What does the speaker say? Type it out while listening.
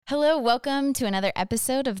Hello, welcome to another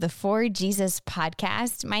episode of the For Jesus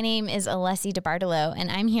podcast. My name is Alessi DeBartolo,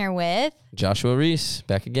 and I'm here with... Joshua Reese,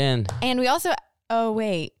 back again. And we also... Oh,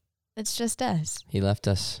 wait. It's just us. He left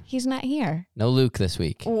us. He's not here. No Luke this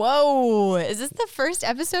week. Whoa. Is this the first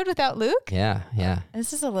episode without Luke? Yeah.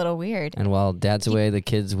 This is a little weird. And while Dad's away, the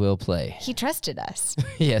kids will play. He trusted us.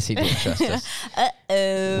 Yes, he did trust us.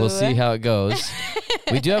 Uh-oh. We'll see how it goes.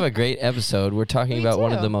 We do have a great episode. We're talking about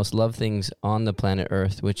one of the most loved things on the planet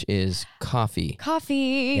Earth, which is coffee.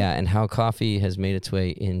 Coffee. Yeah, and how coffee has made its way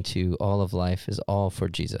into all of life is all for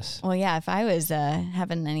Jesus. Well, yeah, if I was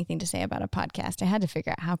having anything to say about a podcast, I had to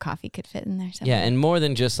figure out how coffee could fit in there somewhere. Yeah, and more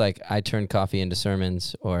than just like I turn coffee into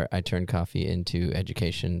sermons or I turn coffee into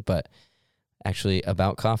education, but actually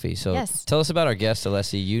about coffee. So yes. Tell us about our guest,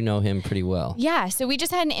 Alessi. You know him pretty well. Yeah, so we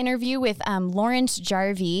just had an interview with Lawrence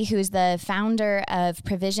Jarvie, who's the founder of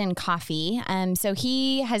Provision Coffee. So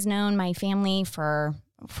he has known my family for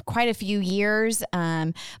quite a few years.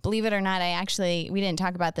 Believe it or not, we didn't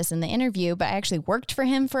talk about this in the interview, but I actually worked for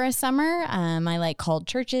him for a summer. I called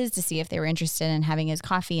churches to see if they were interested in having his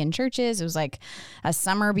coffee in churches. It was like a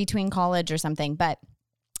summer between college or something, but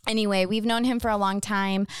anyway, we've known him for a long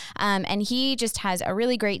time, and he just has a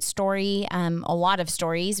really great story, a lot of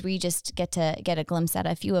stories. We just get a glimpse at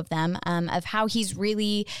a few of them, of how he's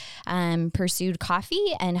really pursued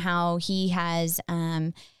coffee and how he has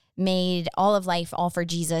made all of life all for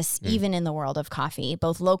Jesus, even in the world of coffee,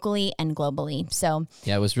 both locally and globally. So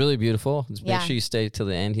yeah, it was really beautiful. Make sure you stay till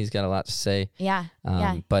the end. He's got a lot to say. Yeah.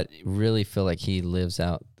 But really feel like he lives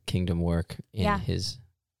out kingdom work in his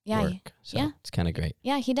work. So it's kind of great.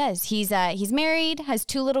 Yeah, he does. He's married, has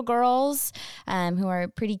 2 little girls who are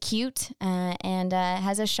pretty cute, and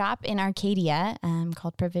has a shop in Arcadia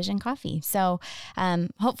called Provision Coffee. So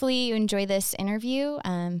hopefully you enjoy this interview.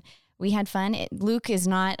 We had fun. Luke is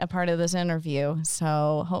not a part of this interview,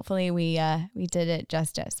 so hopefully we did it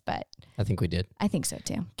justice. But I think we did. I think so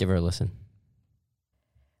too. Give her a listen.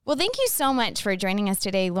 Well, thank you so much for joining us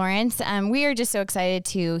today, Lawrence. We are just so excited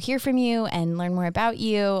to hear from you and learn more about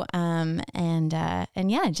you, and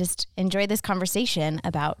just enjoy this conversation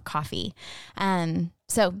about coffee.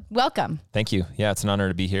 So welcome. Thank you. Yeah, it's an honor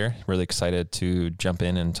to be here. Really excited to jump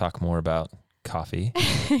in and talk more about coffee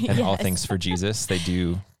and all things for Jesus. They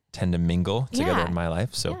do tend to mingle together in my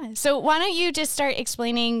life. So why don't you just start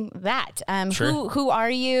explaining that? Sure. Who are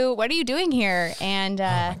you? What are you doing here? And oh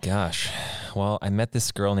my gosh. Well, I met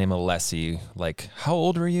this girl named Alessi. Like, how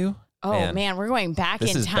old were you? Oh man, we're going back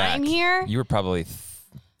in time here. You were probably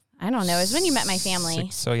I don't know. It was when you met my family.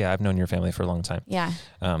 So yeah, I've known your family for a long time. Yeah.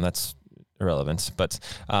 That's irrelevant, but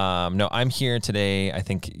no, I'm here today. I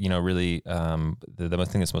think really the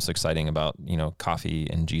thing that's most exciting about coffee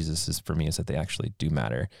and Jesus is for me is that they actually do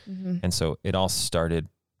matter. And so it all started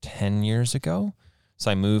 10 years ago. So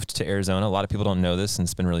I moved to Arizona. A lot of people don't know this, and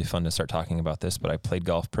it's been really fun to start talking about this, but I played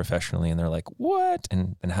golf professionally, and they're like, what?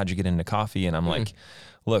 And how'd you get into coffee? And I'm like,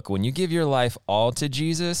 look, when you give your life all to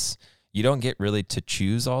Jesus, you don't get really to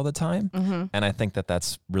choose all the time. And I think that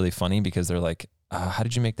that's really funny because they're like, how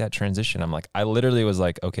did you make that transition? I'm like, I literally was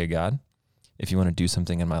like, okay, God, if you want to do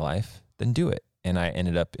something in my life, then do it. And I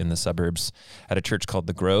ended up in the suburbs at a church called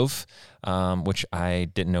The Grove, which I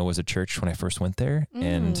didn't know was a church when I first went there.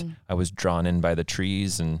 And I was drawn in by the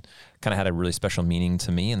trees and kind of had a really special meaning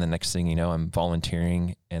to me. And the next thing you know, I'm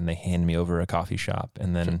volunteering and they hand me over a coffee shop.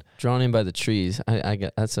 And then drawn in by the trees. I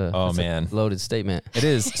get that's a loaded statement. It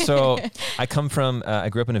is. So I come from, I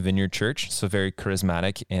grew up in a vineyard church, so very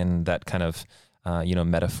charismatic and that kind of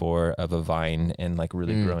metaphor of a vine and like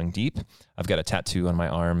really growing deep. I've got a tattoo on my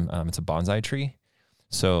arm. It's a bonsai tree.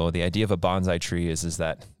 So the idea of a bonsai tree is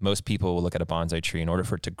that most people will look at a bonsai tree in order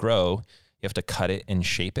for it to grow, you have to cut it and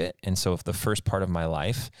shape it. And so if the first part of my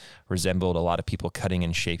life resembled a lot of people cutting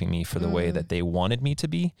and shaping me for the way that they wanted me to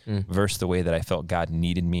be versus the way that I felt God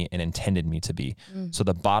needed me and intended me to be. So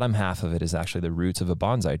the bottom half of it is actually the roots of a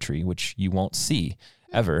bonsai tree, which you won't see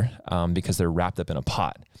ever because they're wrapped up in a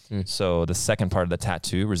pot. So the second part of the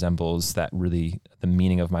tattoo resembles that really the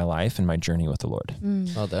meaning of my life and my journey with the Lord.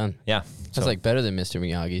 Well done. Yeah. That's like better than Mr.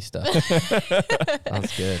 Miyagi stuff.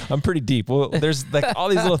 That's good. I'm pretty deep. Well, there's like all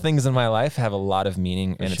these little things in my life have a lot of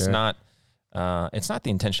meaning and it's not the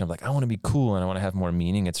intention of like, I want to be cool and I want to have more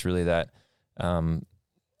meaning. It's really that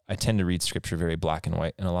I tend to read scripture very black and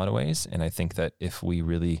white in a lot of ways. And I think that if we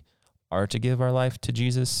really are to give our life to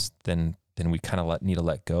Jesus, then we kind of need to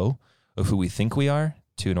let go of who we think we are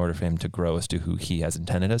in order for him to grow us to who he has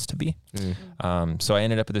intended us to be. So I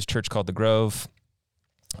ended up at this church called The Grove.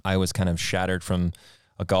 I was kind of shattered from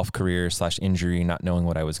a golf career / injury, not knowing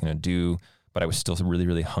what I was going to do, but I was still really,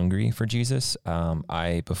 really hungry for Jesus.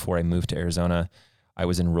 Before I moved to Arizona, I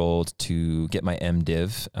was enrolled to get my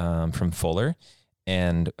MDiv from Fuller,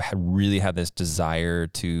 and really had this desire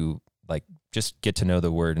to like just get to know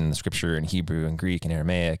the word in the scripture in Hebrew and Greek and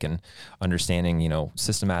Aramaic and understanding,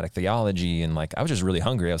 systematic theology. And like, I was just really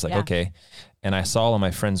hungry. I was like, okay. And I saw all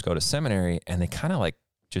my friends go to seminary, and they kind of like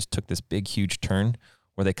just took this big, huge turn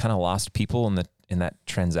where they kind of lost people in that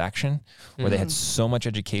transaction, where they had so much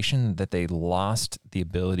education that they lost the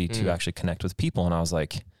ability to actually connect with people. And I was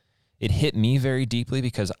like, it hit me very deeply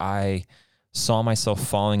because I saw myself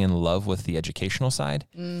falling in love with the educational side,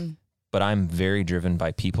 but I'm very driven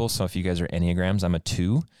by people. So if you guys are Enneagrams, I'm a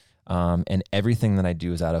 2. And everything that I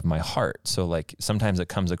do is out of my heart. So like sometimes it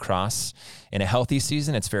comes across in a healthy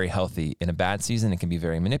season, it's very healthy. In a bad season, it can be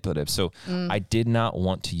very manipulative. So I did not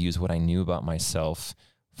want to use what I knew about myself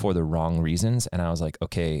for the wrong reasons. And I was like,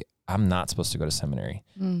 okay, I'm not supposed to go to seminary,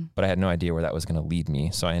 but I had no idea where that was going to lead me.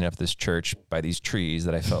 So I ended up at this church by these trees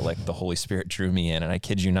that I felt like the Holy Spirit drew me in. And I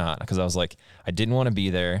kid you not, because I was like, I didn't want to be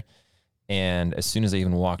there. And as soon as I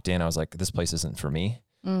even walked in, I was like, this place isn't for me.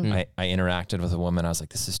 I interacted with a woman. I was like,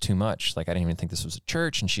 this is too much. Like, I didn't even think this was a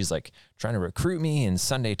church. And she's like trying to recruit me in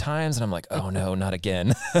Sunday Times. And I'm like, oh no, not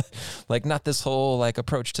again. Like not this whole like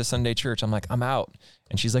approach to Sunday church. I'm like, I'm out.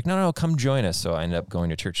 And she's like, no, come join us. So I ended up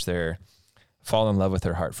going to church there, fall in love with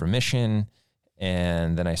her heart for mission.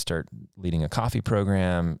 And then I start leading a coffee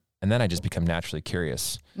program. And then I just become naturally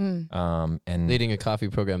curious. And leading a coffee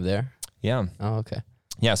program there? Yeah. Oh, okay.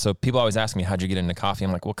 Yeah. So people always ask me, how'd you get into coffee?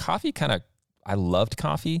 I'm like, well, coffee I loved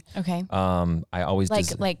coffee. Okay. I always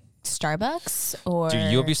like Starbucks or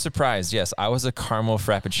Dude, you'll be surprised. Yes, I was a caramel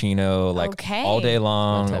frappuccino all day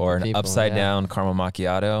long, or an upside down caramel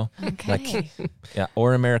macchiato. Okay.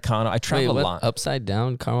 Or Americano. I travel a lot. Upside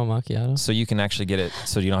down caramel macchiato? So you can actually get it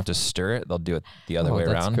so you don't have to stir it. They'll do it the other way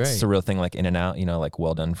around. Great. It's a real thing, like In-N-Out, like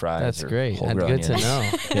well done fries. That's great. That's good to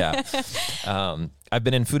know. Yeah. I've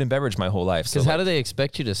been in food and beverage my whole life. Because how do they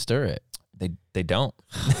expect you to stir it? They don't.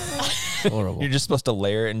 Horrible. You're just supposed to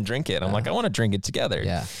layer it and drink it. I'm like, I want to drink it together.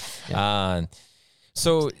 Yeah.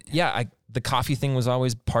 The coffee thing was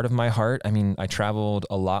always part of my heart. I mean, I traveled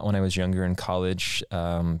a lot when I was younger in college,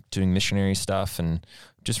 doing missionary stuff, and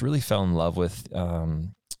just really fell in love with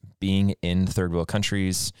being in third world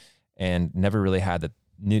countries, and never really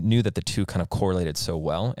knew that the two kind of correlated so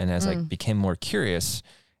well. And as I became more curious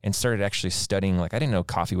and started actually studying, like I didn't know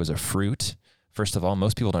coffee was a fruit. First of all,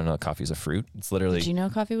 most people don't know coffee is a fruit. It's literally. Did you know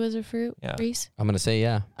coffee was a fruit, Reese? I'm going to say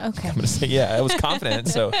yeah. Okay. I'm going to say yeah. I was confident,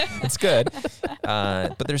 so it's good.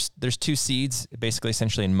 But there's 2 seeds, basically,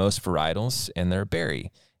 essentially in most varietals, and they're a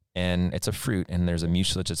berry. And it's a fruit, and there's a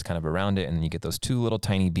mucilage that's kind of around it, and you get those 2 little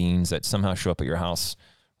tiny beans that somehow show up at your house,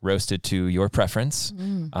 roasted to your preference.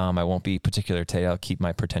 I won't be particular today. I'll keep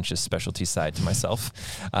my pretentious specialty side to myself.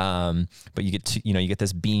 But you get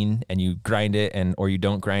this bean, and you grind it, or you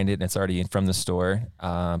don't grind it, and it's already from the store.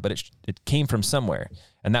 But it came from somewhere,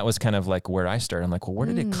 and that was kind of like where I started. I'm like, well, where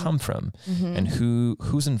did it come from, and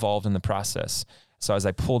who's involved in the process? So as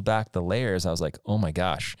I pulled back the layers, I was like, oh my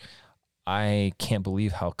gosh, I can't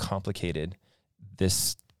believe how complicated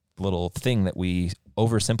this little thing that we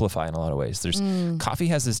oversimplify in a lot of ways. Coffee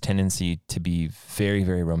has this tendency to be very,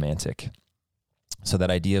 very romantic. So that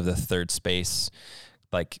idea of the third space,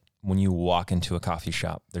 like when you walk into a coffee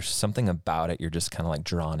shop, there's something about it you're just kind of like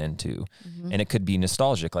drawn into. And it could be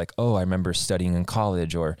nostalgic, like, oh, I remember studying in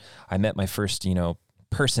college, or I met my first,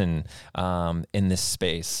 person in this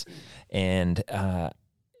space. And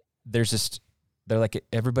they're like,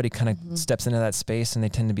 everybody kind of steps into that space, and they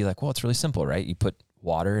tend to be like, well, it's really simple, right? You put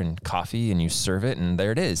water and coffee and you serve it, and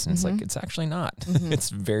there it is. And it's like, it's actually not. It's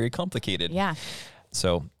very complicated. Yeah.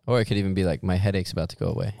 So, or it could even be like, my headache's about to go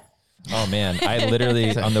away. Oh man, I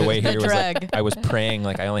literally on the way here was like, I was praying,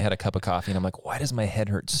 like I only had a cup of coffee, and I'm like, why does my head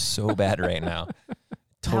hurt so bad right now?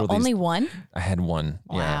 Totally. Only one? I had one.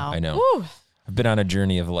 Wow. Yeah, I know. Woo. I've been on a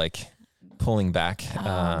journey of like pulling back.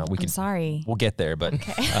 I'm sorry. We'll get there, but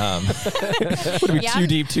would be too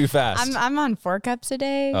deep too fast. I'm on 4 cups a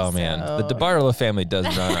day. Oh man, the DeBartolo family does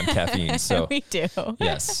run on caffeine, so we do.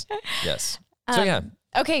 Yes. So yeah.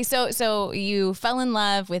 Okay, so you fell in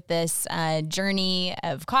love with this journey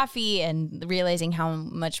of coffee and realizing how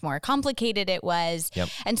much more complicated it was. Yep.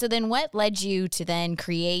 And so then what led you to then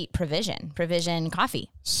create Provision Coffee?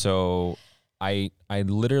 So I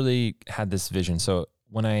literally had this vision. So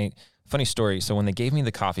funny story. So when they gave me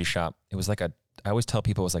the coffee shop, it was like I always tell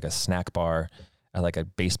people it was like a snack bar at like a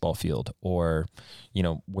baseball field, or,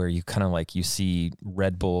 where you kind of like, you see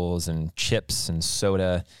Red Bulls and chips and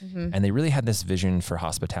soda. And they really had this vision for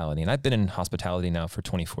hospitality. And I've been in hospitality now for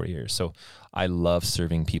 24 years. So I love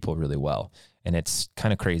serving people really well. And it's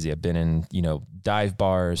kind of crazy. I've been in, dive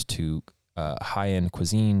bars to high-end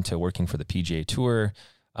cuisine to working for the PGA Tour,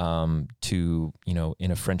 to, you know, in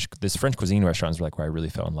this French cuisine restaurants were like where I really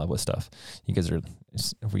fell in love with stuff. You guys are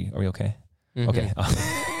we okay? Mm-hmm. Okay.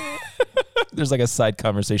 There's like a side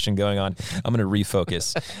conversation going on. I'm going to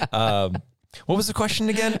refocus. What was the question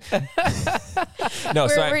again? No,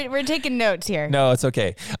 we're taking notes here. No, it's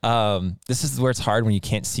okay. This is where it's hard when you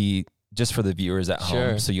can't see, just for the viewers at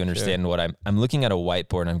home, so you understand what I'm looking at a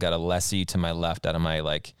whiteboard, and I've got a lessee to my left out of my,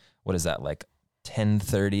 like, what is that, like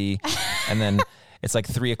 10:30, and then it's like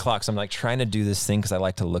 3:00. So I'm like trying to do this thing because I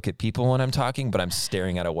like to look at people when I'm talking, but I'm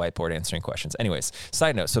staring at a whiteboard answering questions. Anyways,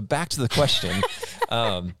 side note. So back to the question.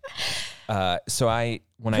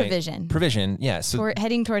 Provision. Yeah. So we're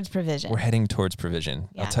heading towards provision. We're heading towards provision.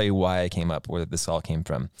 Yeah. I'll tell you why I came up, where this all came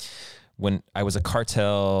from. When I was a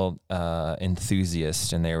cartel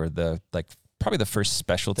enthusiast, and they were probably the first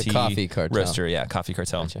specialty coffee cartel roaster. Yeah, coffee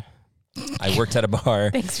cartel. Gotcha. I worked at a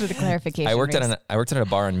bar. Thanks for the clarification. I worked at a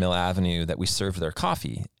bar on Mill Avenue that we served their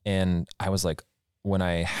coffee, and I was like, when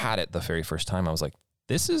I had it the very first time, I was like,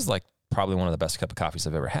 this is like probably one of the best cup of coffees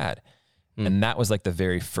I've ever had. And that was like the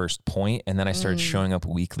very first point. And then I started showing up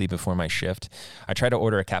weekly before my shift. I tried to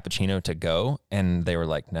order a cappuccino to go, and they were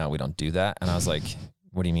like, no, we don't do that. And I was like,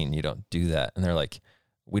 what do you mean you don't do that? And they're like,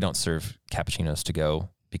 we don't serve cappuccinos to go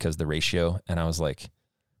because the ratio. And I was like,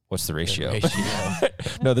 what's the ratio?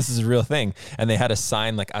 No, this is a real thing. And they had a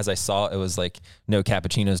sign, like, as I saw it was like, no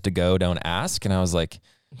cappuccinos to go, don't ask. And I was like,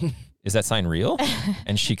 is that sign real?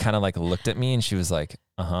 And she kind of like looked at me, and she was like,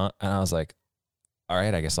 uh-huh. And I was like, all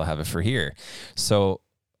right, I guess I'll have it for here. So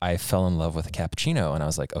I fell in love with a cappuccino, and I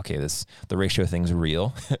was like, okay, the ratio thing's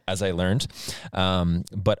real, as I learned.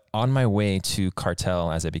 But on my way to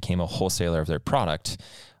Cartel, as I became a wholesaler of their product,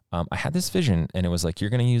 I had this vision, and it was like, you're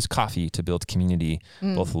going to use coffee to build community,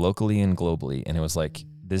 both locally and globally. And it was like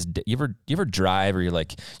this, you ever drive, or you're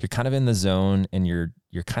kind of in the zone, and you're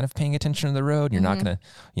kind of paying attention to the road. You're not going to,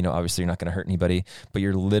 you know, obviously you're not going to hurt anybody, but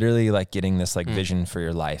you're literally like getting this like vision for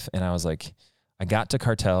your life. And I was like, I got to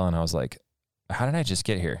Cartel, and I was like, how did I just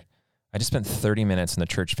get here? I just spent 30 minutes in the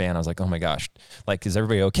church van. I was like, oh my gosh, like, is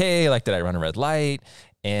everybody okay? Like, did I run a red light?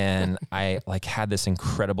 And I like had this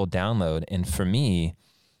incredible download. And for me,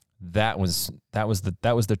 that was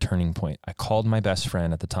the turning point. I called my best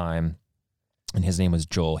friend at the time, and his name was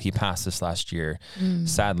Joel. He passed this last year,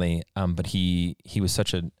 sadly. But he was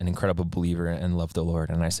such an incredible believer and loved the Lord.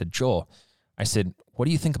 And I said, Joel, what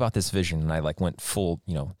do you think about this vision? And I like went full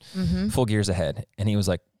gears ahead. And he was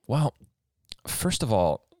like, well, first of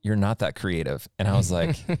all, you're not that creative. And I was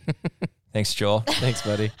like, thanks, Joel. Thanks,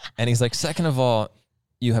 buddy. And he's like, second of all,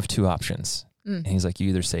 you have two options. And he's like, you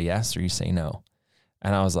either say yes or you say no.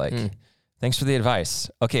 And I was like, thanks for the advice.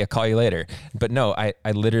 Okay, I'll call you later. But no, I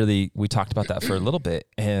literally, we talked about that for a little bit,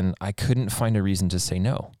 and I couldn't find a reason to say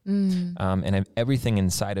no. And everything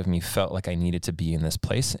inside of me felt like I needed to be in this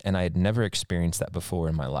place, and I had never experienced that before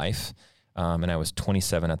in my life. And I was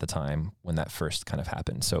 27 at the time when that first kind of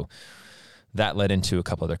happened. So that led into a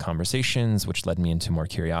couple other conversations, which led me into more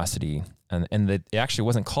curiosity. And it actually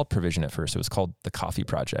wasn't called Provision at first. It was called the Coffee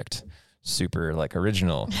Project. Super like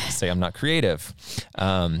original. Say I'm not creative.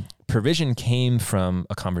 Provision came from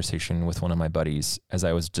a conversation with one of my buddies as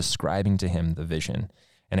I was describing to him the vision.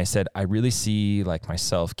 And I said, I really see like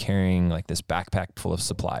myself carrying like this backpack full of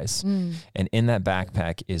supplies. And in that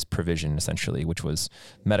backpack is provision, essentially, which was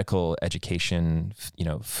medical, education,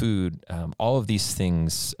 food, all of these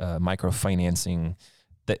things, microfinancing,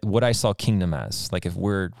 that what I saw kingdom as. Like, if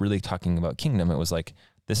we're really talking about kingdom, it was like,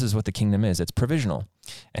 this is what the kingdom is. It's provisional.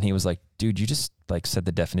 And he was like, dude, you just like said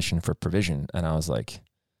the definition for provision. And I was like,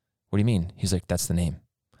 what do you mean? He's like, that's the name.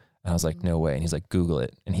 And I was like, no way. And he's like, Google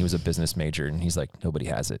it. And he was a business major, and he's like, nobody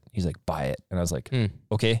has it. He's like, buy it. And I was like,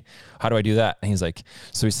 okay, how do I do that? And he's like,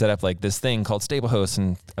 so we set up like this thing called StableHost,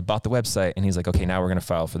 and I bought the website. And he's like, okay, now we're going to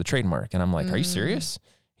file for the trademark. And I'm like, are you serious?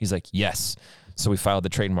 He's like, yes. So we filed the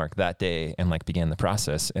trademark that day and like began the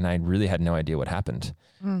process. And I really had no idea what happened.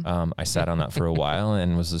 I sat on that for a while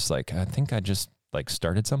and was just like, I think I just like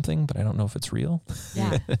started something, but I don't know if it's real.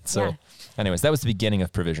 Yeah. Anyways, that was the beginning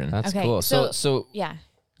of Provision. That's okay, cool. So yeah.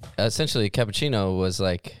 Essentially, cappuccino was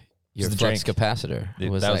like your flux capacitor.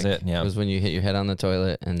 That was it. Yeah, it was when you hit your head on the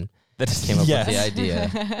toilet and came up with the idea.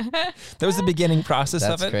 That was the beginning process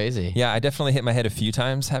of it. That's crazy. Yeah, I definitely hit my head a few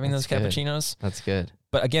times having those cappuccinos. That's good.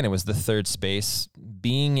 But again, it was the third space.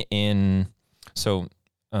 Being in,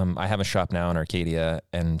 I have a shop now in Arcadia,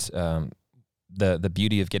 and the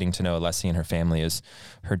beauty of getting to know Leslie and her family is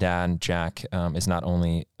her dad, Jack, is not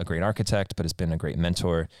only a great architect, but has been a great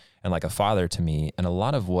mentor and like a father to me. And a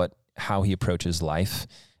lot of how he approaches life,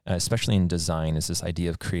 especially in design, is this idea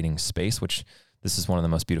of creating space, which this is one of the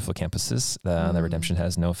most beautiful campuses that Redemption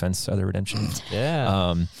has. No offense to other Redemption.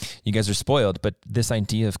 Yeah. You guys are spoiled, but this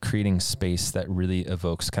idea of creating space that really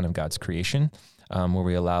evokes kind of God's creation, where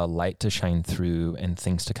we allow light to shine through and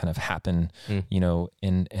things to kind of happen,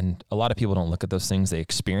 and a lot of people don't look at those things. They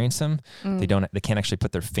experience them. They can't actually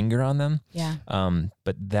put their finger on them. Yeah.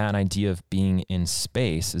 But that idea of being in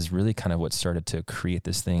space is really kind of what started to create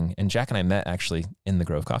this thing. And Jack and I met actually in the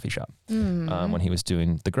Grove coffee shop when he was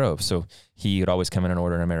doing the Grove. So he would always come in and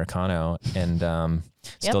order an Americano, and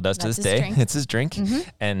still does to this day. It's his drink.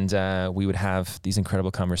 And we would have these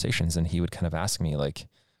incredible conversations, and he would kind of ask me like,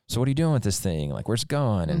 so what are you doing with this thing? Like, where's it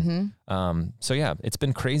going? And so, yeah, it's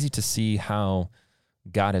been crazy to see how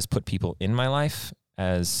God has put people in my life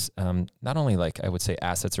as not only like I would say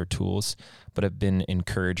assets or tools, but have been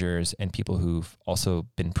encouragers and people who've also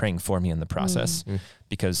been praying for me in the process.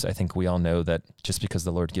 Because I think we all know that just because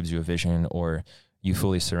the Lord gives you a vision or you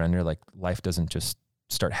fully surrender, like life doesn't just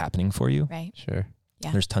start happening for you. Right. Sure.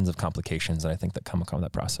 Yeah. There's tons of complications that I think that come from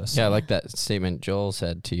that process. Yeah, like that statement Joel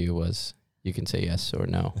said to you was, you can say yes or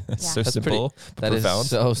no. So That's simple, but that profound. is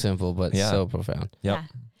so simple, but so profound. Yep. Yeah.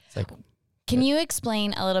 It's like, Can you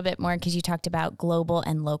explain a little bit more? Because you talked about global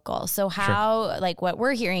and local. So how, like what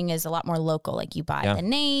we're hearing is a lot more local. Like you bought the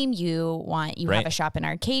name, you have a shop in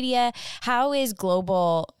Arcadia. How is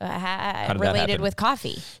global related with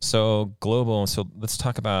coffee? So global. So let's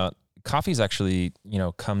talk about coffee is actually,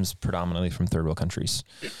 comes predominantly from third world countries.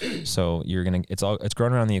 So it's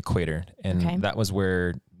grown around the equator. And that was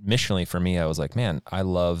where missionally for me, I was like, man, I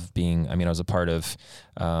love I was a part of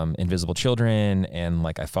Invisible Children, and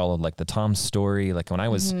like I followed like the Tom story. Like when I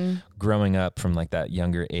was growing up from like that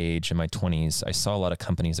younger age in my 20s, I saw a lot of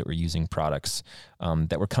companies that were using products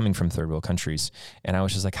that were coming from third world countries. And I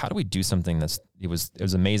was just like, how do we do something it was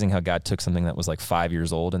amazing how God took something that was like 5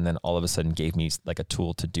 years old and then all of a sudden gave me like a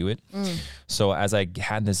tool to do it. So as I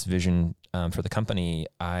had this vision for the company,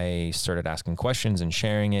 I started asking questions and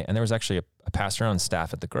sharing it. And there was actually a pastor on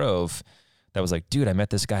staff at the Grove that was like, dude, I met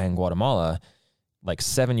this guy in Guatemala like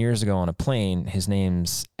 7 years ago on a plane. His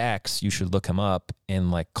name's X. You should look him up and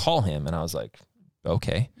like call him. And I was like,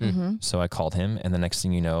 okay. So I called him. And the next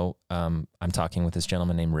thing you know, I'm talking with this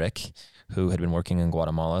gentleman named Rick, who had been working in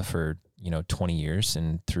Guatemala for 20 years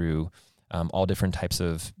and through all different types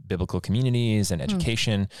of biblical communities and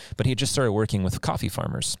education, but he had just started working with coffee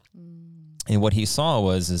farmers. And what he saw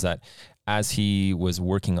is that as he was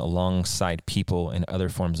working alongside people in other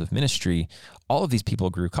forms of ministry, all of these people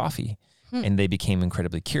grew coffee. And they became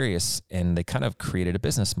incredibly curious, and they kind of created a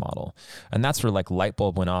business model. And that's where like light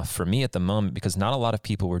bulb went off for me at the moment, because not a lot of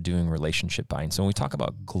people were doing relationship buying. So when we talk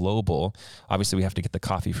about global, obviously we have to get the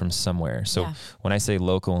coffee from somewhere. So when I say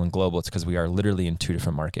local and global, it's because we are literally in 2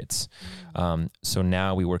 different markets. So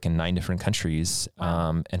now we work in 9 different countries,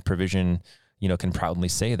 and Provision, can proudly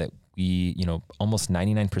say that we, almost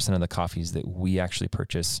 99% of the coffees that we actually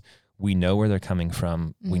purchase, we know where they're coming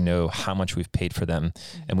from. We know how much we've paid for them,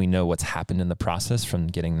 and we know what's happened in the process from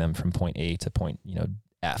getting them from point A to point,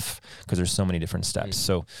 F, because there's so many different steps.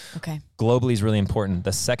 So globally is really important.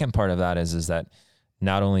 The second part of that is that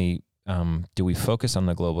not only do we focus on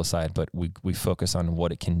the global side, but we focus on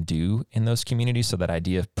what it can do in those communities. So that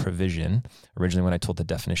idea of provision, originally when I told the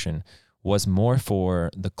definition, was more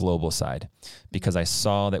for the global side, because I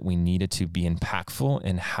saw that we needed to be impactful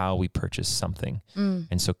in how we purchase something.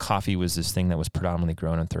 And so coffee was this thing that was predominantly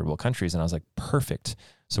grown in third world countries. And I was like, perfect.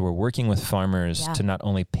 So we're working with farmers to not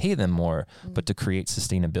only pay them more, but to create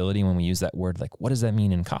sustainability. When we use that word, like, what does that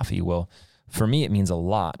mean in coffee? Well, for me, it means a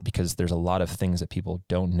lot, because there's a lot of things that people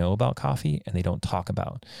don't know about coffee and they don't talk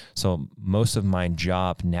about. So most of my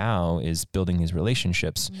job now is building these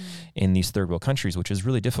relationships in these third world countries, which is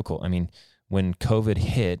really difficult. I mean, when COVID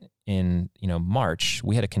hit in, March,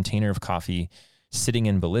 we had a container of coffee sitting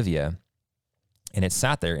in Bolivia, and it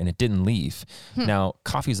sat there and it didn't leave. Now,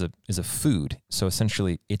 coffee is a food. So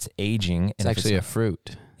essentially it's aging. It's actually a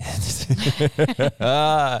fruit. It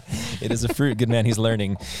is a fruit. Good man, he's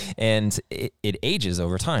learning. And it ages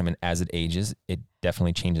over time. And as it ages, it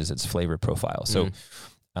definitely changes its flavor profile. So,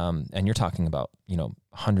 and you're talking about,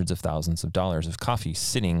 hundreds of thousands of dollars of coffee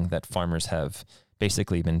sitting that farmers have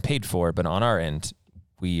basically been paid for, but on our end,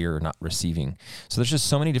 we are not receiving. So there's just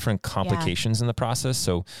so many different complications in the process.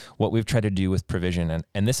 So what we've tried to do with Provision,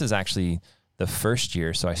 and this is actually the first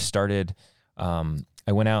year. So I started,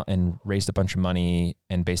 I went out and raised a bunch of money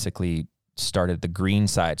and basically started the green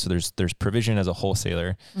side. So there's Provision as a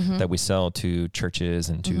wholesaler that we sell to churches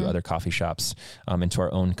and to other coffee shops, and to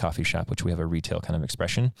our own coffee shop, which we have a retail kind of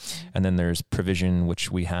expression. And then there's Provision,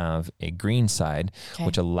 which we have a green side,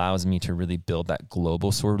 which allows me to really build that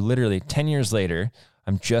global. So we're literally 10 years later,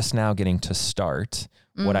 I'm just now getting to start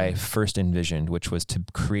what I first envisioned, which was to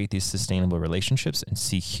create these sustainable relationships and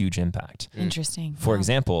see huge impact. Interesting. For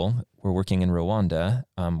example, we're working in Rwanda.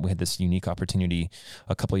 We had this unique opportunity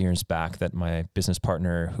a couple of years back that my business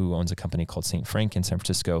partner, who owns a company called St. Frank in San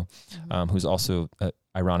Francisco, who's also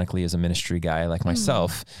ironically is a ministry guy like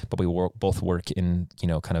myself, but we both work in,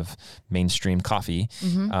 kind of mainstream coffee.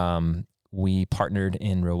 We partnered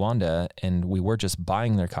in Rwanda and we were just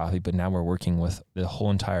buying their coffee, but now we're working with the whole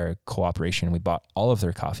entire cooperation. We bought all of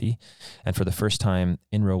their coffee. And for the first time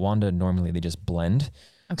in Rwanda, normally they just blend.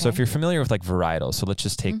 Okay. So if you're familiar with like varietals, so let's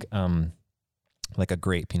just take like a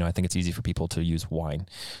grape, I think it's easy for people to use wine.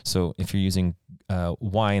 So if you're using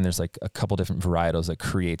wine, there's like a couple different varietals that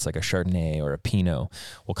creates like a Chardonnay or a Pinot.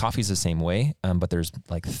 Well, coffee's the same way, but there's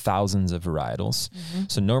like thousands of varietals.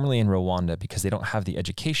 So normally in Rwanda, because they don't have the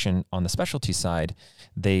education on the specialty side,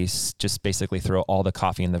 they just basically throw all the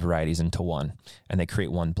coffee and the varieties into one and they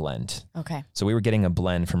create one blend. Okay. So we were getting a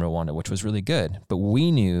blend from Rwanda, which was really good. But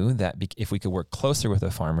we knew that if we could work closer with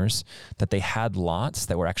the farmers, that they had lots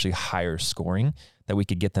that were actually higher scoring, that we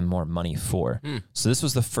could get them more money for. So this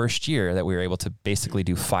was the first year that we were able to basically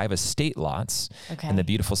do 5 estate lots. Okay. And the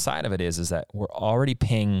beautiful side of it is that we're already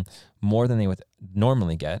paying more than they would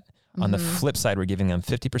normally get. On the flip side, we're giving them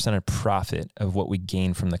 50% of profit of what we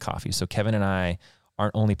gain from the coffee. So Kevin and I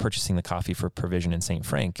aren't only purchasing the coffee for Provision in St.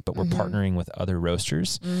 Frank, but we're partnering with other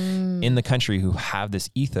roasters in the country who have this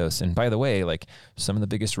ethos. And by the way, like some of the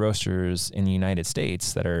biggest roasters in the United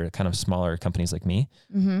States that are kind of smaller companies like me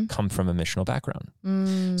come from a missional background.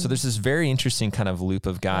 So there's this very interesting kind of loop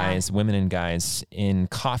of guys, women and guys in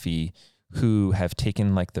coffee who have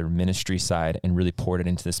taken like their ministry side and really poured it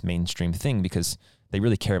into this mainstream thing because they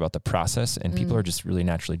really care about the process and people are just really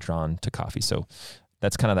naturally drawn to coffee. So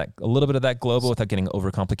that's kind of that, a little bit of that global without getting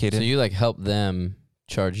overcomplicated. So you like help them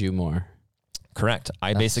charge you more. Correct.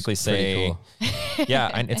 I basically say, cool. Yeah,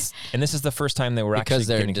 and this is the first time that we're because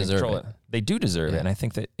actually getting control. It. They do deserve it. And I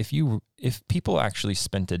think that if people actually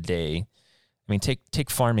spent a day, I mean, take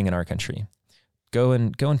farming in our country, go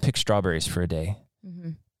and pick strawberries for a day.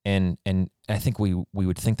 And I think we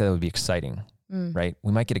would think that would be exciting, right?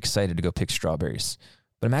 We might get excited to go pick strawberries,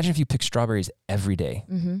 but imagine if you pick strawberries every day.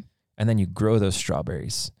 And then you grow those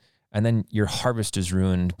strawberries and then your harvest is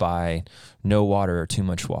ruined by no water or too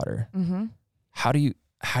much water. How do you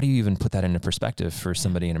even put that into perspective for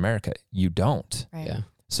somebody in America? You don't. Right. Yeah.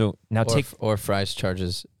 So now or Fry's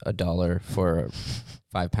charges $1 for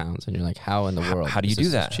 5 pounds. And you're like, how in the world? How do you do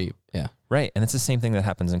that? Cheap. Yeah. Right. And it's the same thing that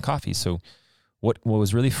happens in coffee. So what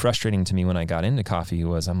was really frustrating to me when I got into coffee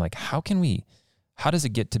was I'm like, how does it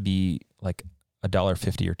get to be like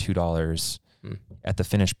 $1.50 or $2 at the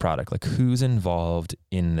finished product? Like who's involved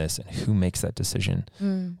in this and who makes that decision?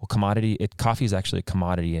 Well, coffee is actually a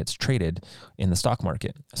commodity. It's traded in the stock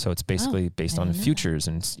market. So it's basically based on futures.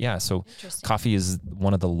 And so coffee is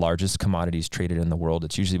one of the largest commodities traded in the world.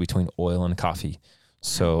 It's usually between oil and coffee.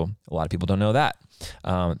 So a lot of people don't know that.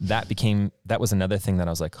 That was another thing that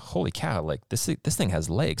I was like, holy cow, like this thing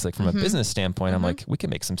has legs. Like from a business standpoint, I'm like, we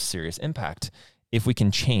can make some serious impact if we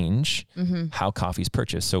can change how coffee is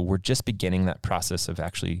purchased. So we're just beginning that process of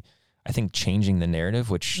actually, I think, changing the narrative,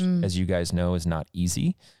 which as you guys know, is not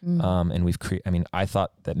easy. And we've I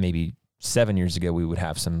thought that maybe 7 years ago we would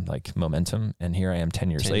have some like momentum, and here I am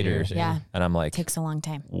 10 years later. Yeah. And I'm like, takes a long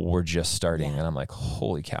time. We're just starting. And I'm like,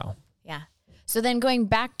 holy cow. Yeah. So then going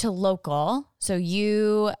back to local, so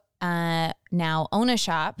you now own a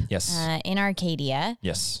shop in Arcadia.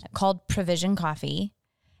 Yes. Called Provision Coffee.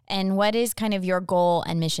 And what is kind of your goal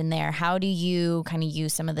and mission there? How do you kind of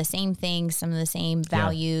use some of the same things, some of the same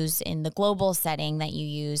values in the global setting that you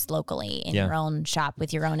use locally in your own shop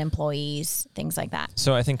with your own employees, things like that?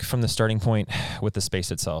 So I think from the starting point with the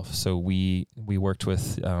space itself, so we worked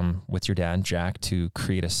with your dad, Jack, to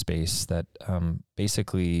create a space that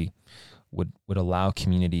basically would allow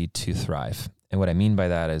community to thrive. And what I mean by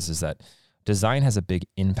that is that design has a big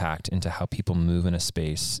impact into how people move in a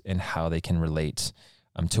space and how they can relate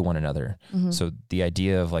to one another. So the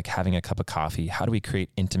idea of like having a cup of coffee, how do we create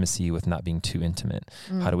intimacy with not being too intimate?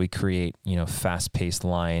 How do we create, fast-paced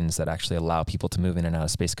lines that actually allow people to move in and out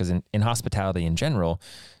of space? Because in hospitality in general,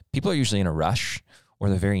 people are usually in a rush or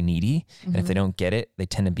they're very needy. And if they don't get it, they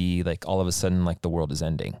tend to be like all of a sudden like the world is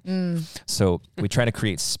ending. So we try to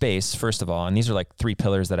create space, first of all, and these are like 3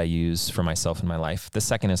 pillars that I use for myself in my life. The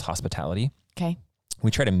second is hospitality. Okay.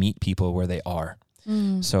 We try to meet people where they are.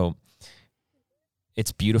 So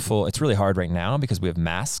it's beautiful. It's really hard right now because we have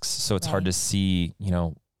masks. So it's hard to see,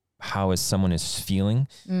 how someone is feeling.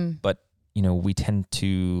 But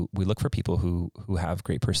we look for people who have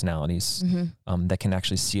great personalities, that can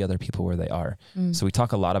actually see other people where they are. So we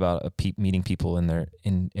talk a lot about meeting people in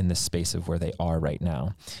this space of where they are right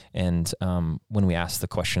now. And when we ask the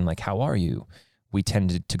question, like, how are you? We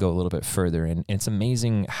tend to go a little bit further. And it's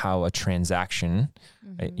amazing how a transaction,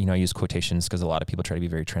 I use quotations because a lot of people try to be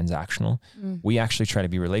very transactional. We actually try to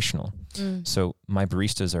be relational. So my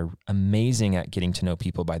baristas are amazing at getting to know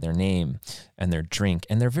people by their name and their drink.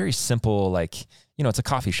 And they're very simple, like, it's a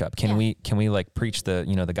coffee shop. Can we like preach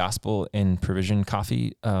the gospel in Provision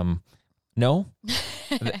Coffee? No.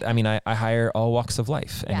 I mean, I hire all walks of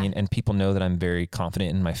life. I mean, and people know that I'm very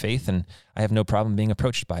confident in my faith, and I have no problem being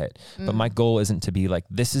approached by it. But my goal isn't to be like,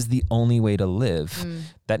 this is the only way to live.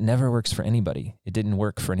 That never works for anybody. It didn't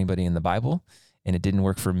work for anybody in the Bible, and it didn't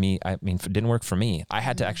work for me. I mean, it didn't work for me. I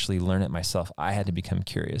had to actually learn it myself. I had to become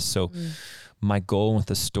curious. So my goal with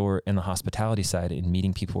the store and the hospitality side and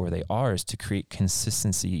meeting people where they are is to create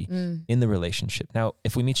consistency in the relationship. Now,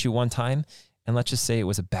 if we meet you one time, and let's just say it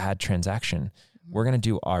was a bad transaction, we're going to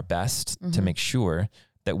do our best to make sure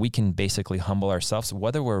that we can basically humble ourselves,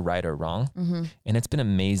 whether we're right or wrong. And it's been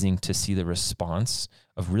amazing to see the response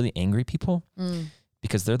of really angry people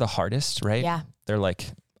because they're the hardest, right? Yeah. They're like,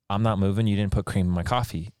 I'm not moving. You didn't put cream in my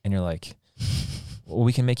coffee. And you're like, well,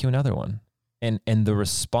 we can make you another one. And the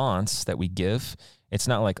response that we give, it's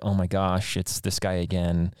not like, oh my gosh, it's this guy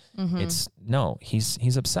again. It's no,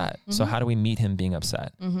 he's upset. So how do we meet him being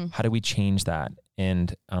upset? How do we change that?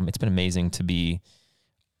 And it's been amazing to be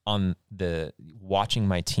on watching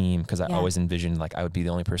my team, because I always envisioned like I would be the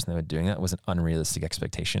only person that would doing that. It was an unrealistic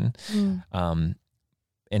expectation. And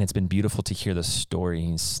it's been beautiful to hear the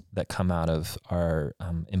stories that come out of our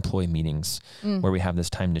employee meetings where we have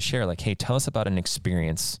this time to share, like, hey, tell us about an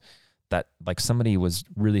experience that like somebody was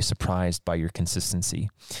really surprised by your consistency.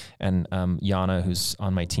 And Yana, who's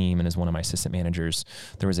on my team and is one of my assistant managers,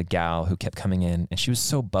 there was a gal who kept coming in and she was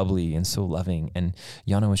so bubbly and so loving. And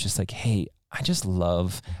Yana was just like, hey, I just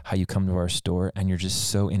love how you come to our store and you're just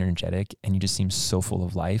so energetic and you just seem so full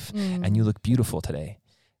of life and you look beautiful today.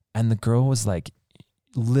 And the girl was like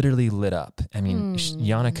literally lit up. I mean,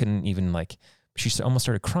 Yana couldn't even like, she almost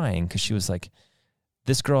started crying because she was like,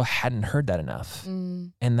 this girl hadn't heard that enough.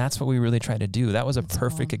 And that's what we really try to do. That was a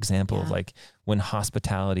perfect example of like when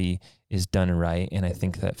hospitality is done right. And I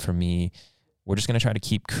think that for me, we're just going to try to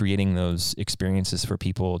keep creating those experiences for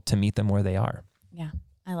people to meet them where they are. Yeah.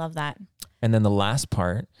 I love that. And then the last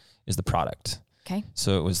part is the product. Okay.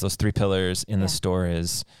 So it was those three pillars in the store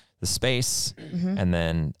is the space and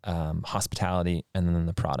then hospitality and then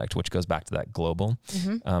the product, which goes back to that global.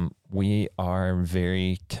 We are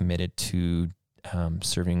very committed to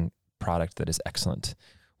serving product that is excellent.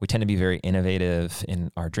 We tend to be very innovative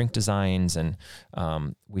in our drink designs, and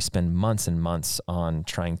we spend months and months on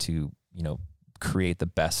trying to, create the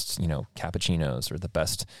best, cappuccinos or the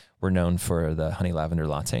best. We're known for the honey lavender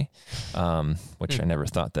latte, which I never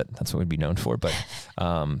thought that's what we'd be known for, but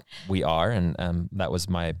we are. And that was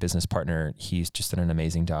my business partner. He's just done an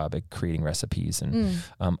amazing job at creating recipes. And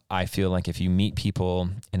I feel like if you meet people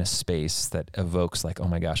in a space that evokes like, oh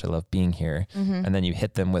my gosh, I love being here. And then you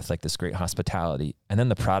hit them with like this great hospitality. And then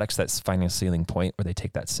the product's that's finding a ceiling point where they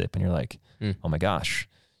take that sip and you're like, oh my gosh,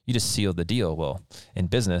 you just sealed the deal. Well, in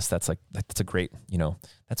business, that's a great,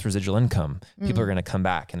 that's residual income. People are going to come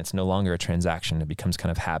back and it's no longer a transaction. It becomes kind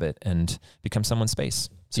of habit and becomes someone's space.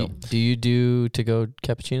 So do you do to-go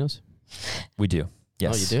cappuccinos? We do.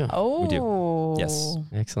 Yes. Oh, you do? Oh, we do. Yes.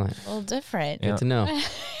 Excellent. A little different. Good to know.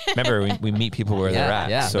 Remember, we meet people where they're at.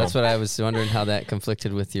 Yeah, so that's what I was wondering how that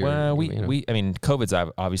conflicted with your. Well, I mean, COVID's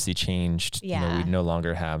obviously changed. Yeah. We no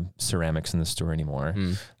longer have ceramics in the store anymore,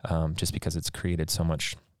 just because it's created so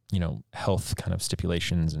much, health kind of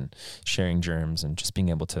stipulations and sharing germs and just being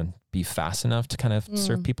able to be fast enough to kind of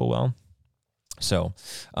serve people well. So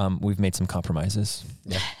we've made some compromises.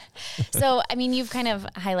 Yeah. So, I mean, you've kind of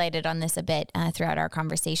highlighted on this a bit throughout our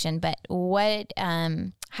conversation, but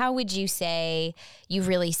how would you say you've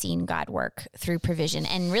really seen God work through provision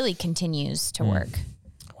and really continues to work?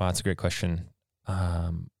 Wow, that's a great question.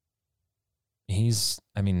 It's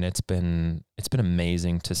been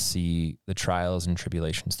amazing to see the trials and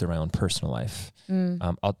tribulations through my own personal life.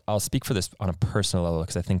 I'll speak for this on a personal level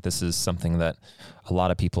because I think this is something that a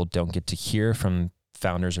lot of people don't get to hear from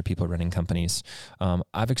founders or people running companies.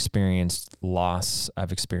 I've experienced loss.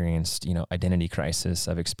 I've experienced, identity crisis.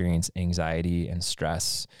 I've experienced anxiety and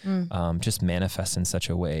stress, just manifest in such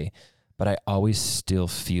a way, but I always still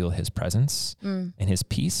feel his presence and his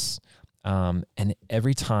peace. And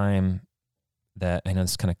every time that, I know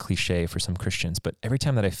this is kind of cliche for some Christians, but every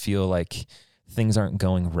time that I feel like things aren't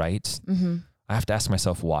going right, I have to ask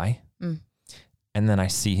myself why. And then I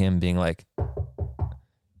see him being like,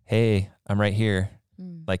 hey, I'm right here.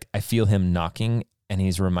 Like I feel him knocking and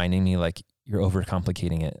he's reminding me like, you're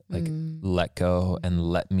overcomplicating it. Like let go and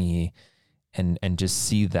let me, and just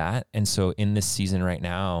see that. And so in this season right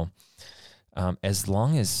now, as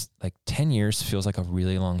long as like 10 years feels like a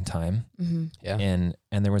really long time. Yeah. And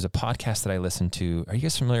there was a podcast that I listened to. Are you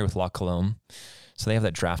guys familiar with La Colombe? So they have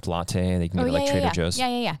that draft latte. They can get it like Trader Joe's.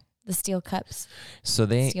 Yeah. The steel cups. So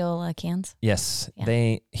steel cans. Yes. Yeah.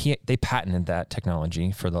 They patented that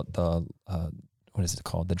technology for the what is it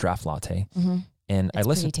called? The draft latte. And it's I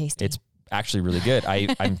listened. Pretty tasty. It's actually really good.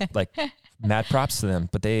 I'm like mad props to them,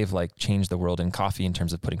 but they've like changed the world in coffee in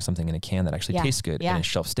terms of putting something in a can that actually tastes good and is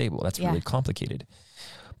shelf stable. That's really complicated.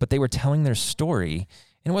 But they were telling their story,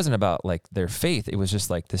 and it wasn't about like their faith. It was just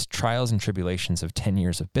like this trials and tribulations of 10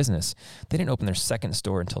 years of business. They didn't open their second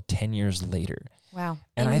store until 10 years later. Wow.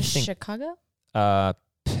 And in I think Chicago?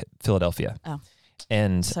 Philadelphia. Oh.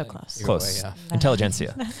 And so close. Close.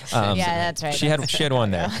 Intelligentsia. Yeah, that's right. She had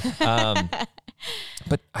one there.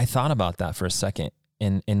 But I thought about that for a second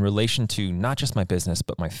in relation to not just my business,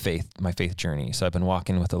 but my faith journey. So I've been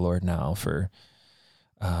walking with the Lord now for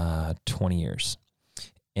 20 years.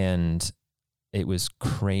 And it was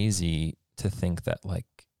crazy to think that like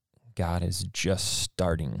God is just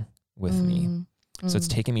starting with me. So it's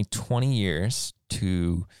taken me 20 years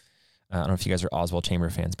to, I don't know if you guys are Oswald Chamber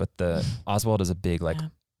fans, but Oswald is a big, like,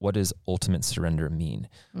 what does ultimate surrender mean?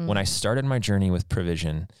 When I started my journey with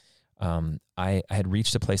Provision, I had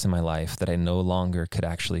reached a place in my life that I no longer could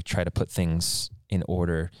actually try to put things in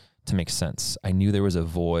order to make sense. I knew there was a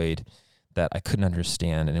void that I couldn't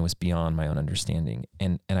understand, and it was beyond my own understanding.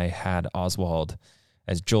 And I had Oswald,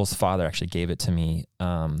 as Joel's father actually gave it to me,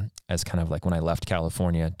 as kind of like when I left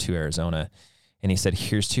California to Arizona. And he said,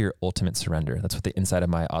 here's to your ultimate surrender. That's what the inside of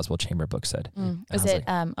my Oswald Chamber book said. Was it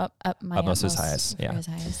like, Utmost is highest? Yeah.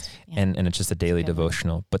 Highest. And it's just a daily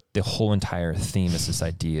devotional. But the whole entire theme is this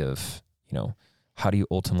idea of, how do you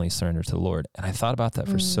ultimately surrender to the Lord? And I thought about that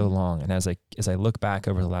for so long. And as I look back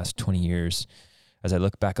over the last 20 years, as I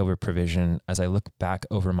look back over Provision, as I look back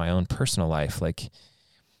over my own personal life, like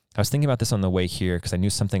I was thinking about this on the way here because I knew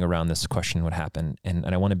something around this question would happen. And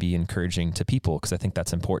I want to be encouraging to people because I think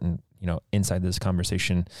that's important. Inside this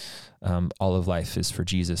conversation, all of life is for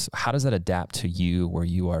Jesus. How does that adapt to you where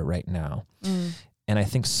you are right now? And I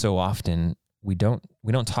think so often we don't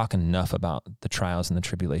talk enough about the trials and the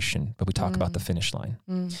tribulation, but we talk about the finish line.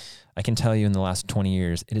 I can tell you in the last 20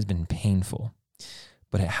 years, it has been painful,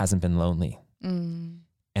 but it hasn't been lonely. And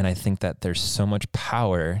I think that there's so much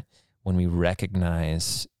power when we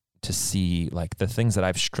recognize to see like the things that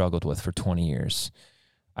I've struggled with for 20 years.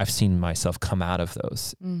 I've seen myself come out of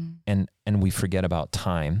those and we forget about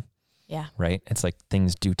time. Yeah. Right. It's like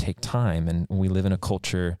things do take time. And we live in a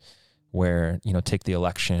culture where, take the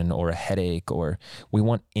election or a headache, or we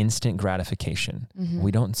want instant gratification.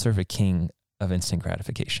 We don't serve a king of instant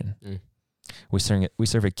gratification. We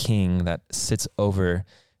serve a king that sits over,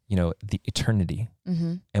 the eternity.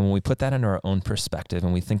 And when we put that into our own perspective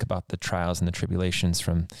and we think about the trials and the tribulations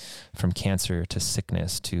from cancer to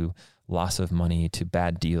sickness to loss of money to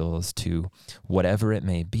bad deals to whatever it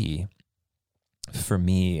may be, for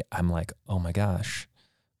me, I'm like, oh my gosh,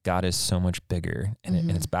 God is so much bigger.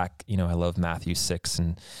 And it's back, I love Matthew 6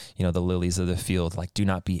 and, the lilies of the field, like, do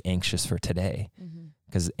not be anxious for today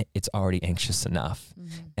because it's already anxious enough.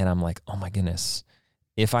 And I'm like, oh my goodness,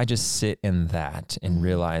 if I just sit in that and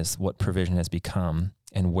realize what Provision has become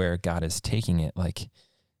and where God is taking it, like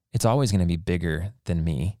it's always going to be bigger than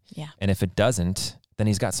me. Yeah. And if it doesn't, then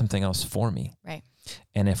he's got something else for me. Right.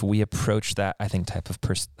 And if we approach that, I think type of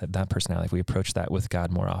that personality, if we approach that with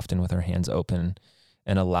God more often with our hands open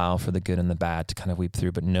and allow for the good and the bad to kind of weep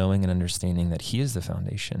through, but knowing and understanding that he is the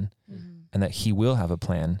foundation and that he will have a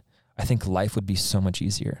plan, I think life would be so much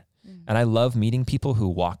easier. And I love meeting people who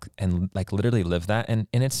walk and like literally live that. And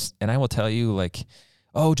I will tell you like,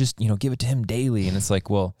 oh, just, give it to him daily. And it's like,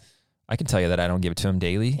 well, I can tell you that I don't give it to him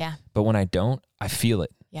daily, yeah. But when I don't, I feel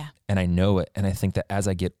it. Yeah. And I know it. And I think that as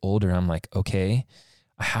I get older, I'm like, okay,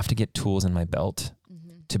 I have to get tools in my belt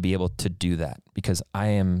to be able to do that because I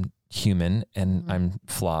am human and I'm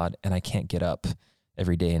flawed and I can't get up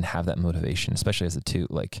every day and have that motivation, especially as a two,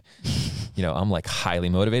 like, I'm like highly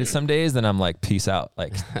motivated some days, then I'm like, peace out.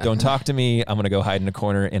 Like, don't talk to me. I'm going to go hide in a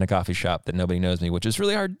corner in a coffee shop that nobody knows me, which is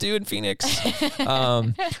really hard to do in Phoenix.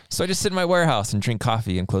 So I just sit in my warehouse and drink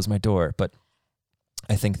coffee and close my door. But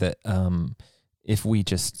I think that if we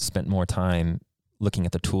just spent more time looking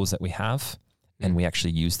at the tools that we have and we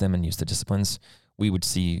actually use them and use the disciplines, we would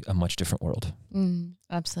see a much different world.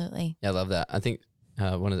 Absolutely. Yeah, I love that. I think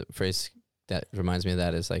one of the phrases that reminds me of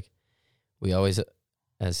that is like, we always,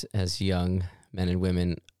 as young men and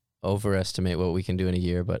women, overestimate what we can do in a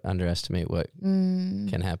year, but underestimate what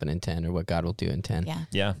can happen in 10 or what God will do in 10.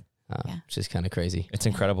 Yeah. Which is kind of crazy. It's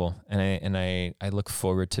incredible. And I look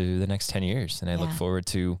forward to the next 10 years, and I look forward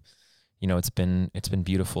to, you know, it's been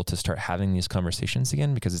beautiful to start having these conversations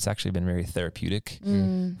again, because it's actually been very therapeutic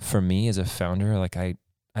for me as a founder. Like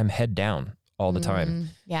I'm head down all the time.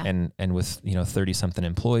 And with, you know, 30 something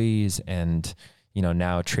employees, and, you know,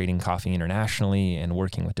 now trading coffee internationally and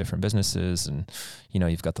working with different businesses, and, you know,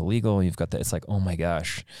 you've got the legal, you've got the, it's like, oh my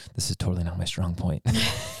gosh, this is totally not my strong point.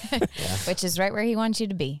 Which is right where he wants you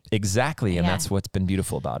to be. Exactly. And that's what's been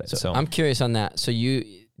beautiful about it. So I'm curious on that. So you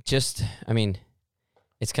just, I mean,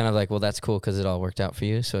 it's kind of like, well, that's cool because it all worked out for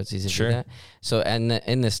you, so it's easy to do that. So, and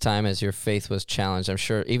in this time, as your faith was challenged, I'm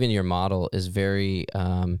sure even your model is very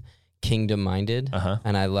kingdom-minded,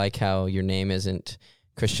 and I like how your name isn't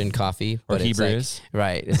Christian Coffee, but or Hebrews, like,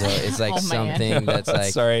 right? It's like something that's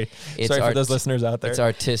like sorry for those listeners out there. It's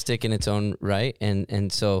artistic in its own right,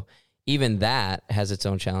 and so even that has its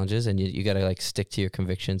own challenges, and you got to like stick to your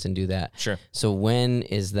convictions and do that. Sure. So when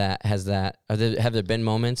is that? Have there been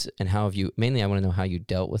moments, and how have you? Mainly, I want to know how you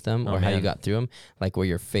dealt with them, or how you got through them, like where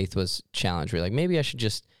your faith was challenged. Where you're like, maybe I should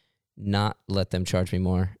just not let them charge me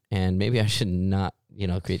more, and maybe I should not, you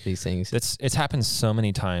know, create these things. It's happened so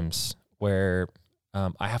many times where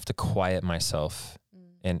I have to quiet myself,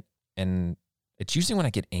 and it's usually when I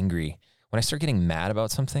get angry, when I start getting mad about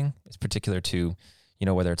something. It's particular to, you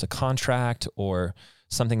know, whether it's a contract or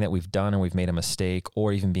something that we've done or we've made a mistake,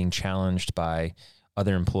 or even being challenged by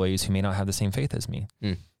other employees who may not have the same faith as me.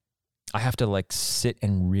 I have to like sit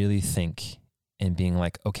and really think, and being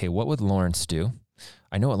like, okay, what would Lawrence do?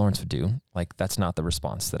 I know what Lawrence would do. Like, that's not the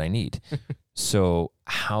response that I need. So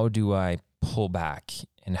how do I pull back,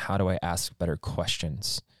 and how do I ask better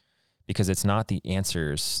questions? Because it's not the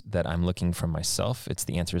answers that I'm looking from myself. It's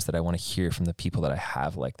the answers that I want to hear from the people that I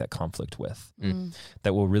have like that conflict with,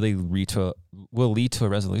 that will really lead to a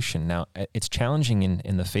resolution. Now, it's challenging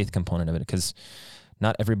in the faith component of it, because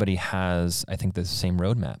not everybody has, I think, the same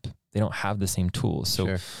roadmap. They don't have the same tools.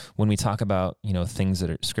 So when we talk about, you know, things that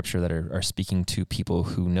are scripture that are speaking to people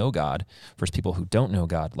who know God versus people who don't know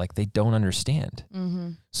God, like they don't understand.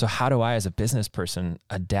 So how do I, as a business person,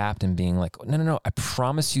 adapt and being like, no, I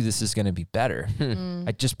promise you this is going to be better.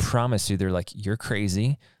 I just promise you. They're like, you're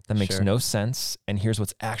crazy. That makes no sense. And here's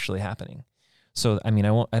what's actually happening. So, I mean,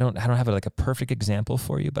 I don't have like a perfect example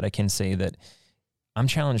for you, but I can say that I'm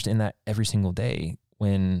challenged in that every single day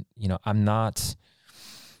when, you know,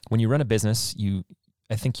 when you run a business,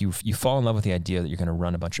 I think you fall in love with the idea that you're going to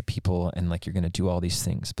run a bunch of people and like you're going to do all these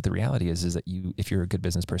things. But the reality is that if you're a good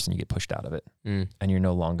business person, you get pushed out of it, and you're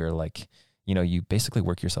no longer like, you know, you basically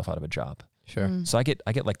work yourself out of a job. So I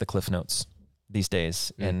get like the Cliff Notes these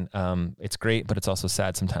days, and it's great, but it's also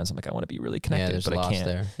sad sometimes. I'm like, I want to be really connected, but I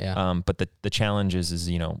can't. There. But the challenge is,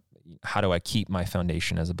 you know, how do I keep my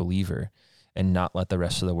foundation as a believer and not let the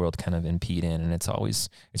rest of the world kind of impede in? And it's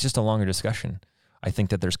just a longer discussion. I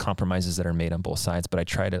think that there's compromises that are made on both sides, but I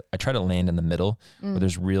try to land in the middle where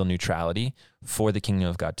there's real neutrality for the kingdom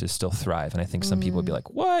of God to still thrive. And I think some people would be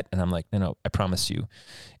like, what? And I'm like, no, I promise you,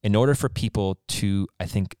 in order for people to, I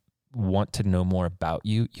think, want to know more about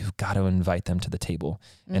you, you've got to invite them to the table.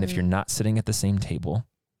 And if you're not sitting at the same table,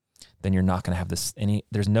 then you're not going to have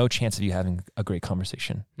there's no chance of you having a great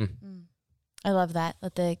conversation. I love that.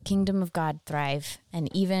 Let the kingdom of God thrive,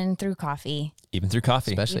 and even through coffee.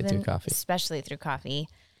 Especially through coffee.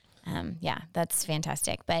 Yeah, that's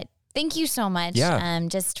fantastic. But thank you so much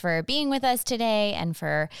just for being with us today, and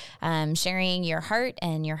for sharing your heart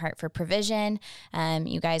and your heart for provision.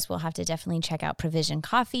 You guys will have to definitely check out Provision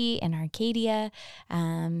Coffee in Arcadia.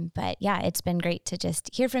 But yeah, it's been great to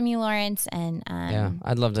just hear from you, Lawrence. And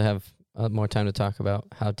I'd love to have more time to talk about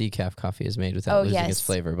how decaf coffee is made without losing its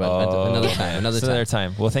flavor, but another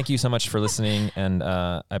time. Well, thank you so much for listening, and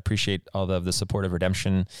I appreciate all the support of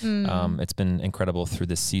Redemption. It's been incredible through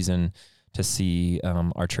this season to see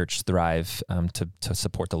our church thrive, to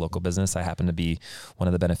support the local business. I happen to be one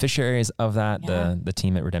of the beneficiaries of that. The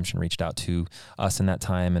team at Redemption reached out to us in that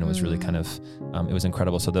time, and it was really kind of, it was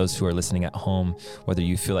incredible. So those who are listening at home, whether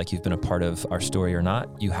you feel like you've been a part of our story or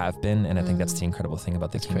not, you have been. And I think that's the incredible thing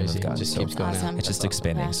about the kingdom of God. It just keeps going out. It's just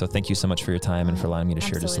expanding. Yeah. So thank you so much for your time and for allowing me to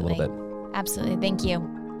share just a little bit. Absolutely. Thank you.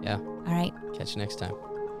 Yeah. All right. Catch you next time.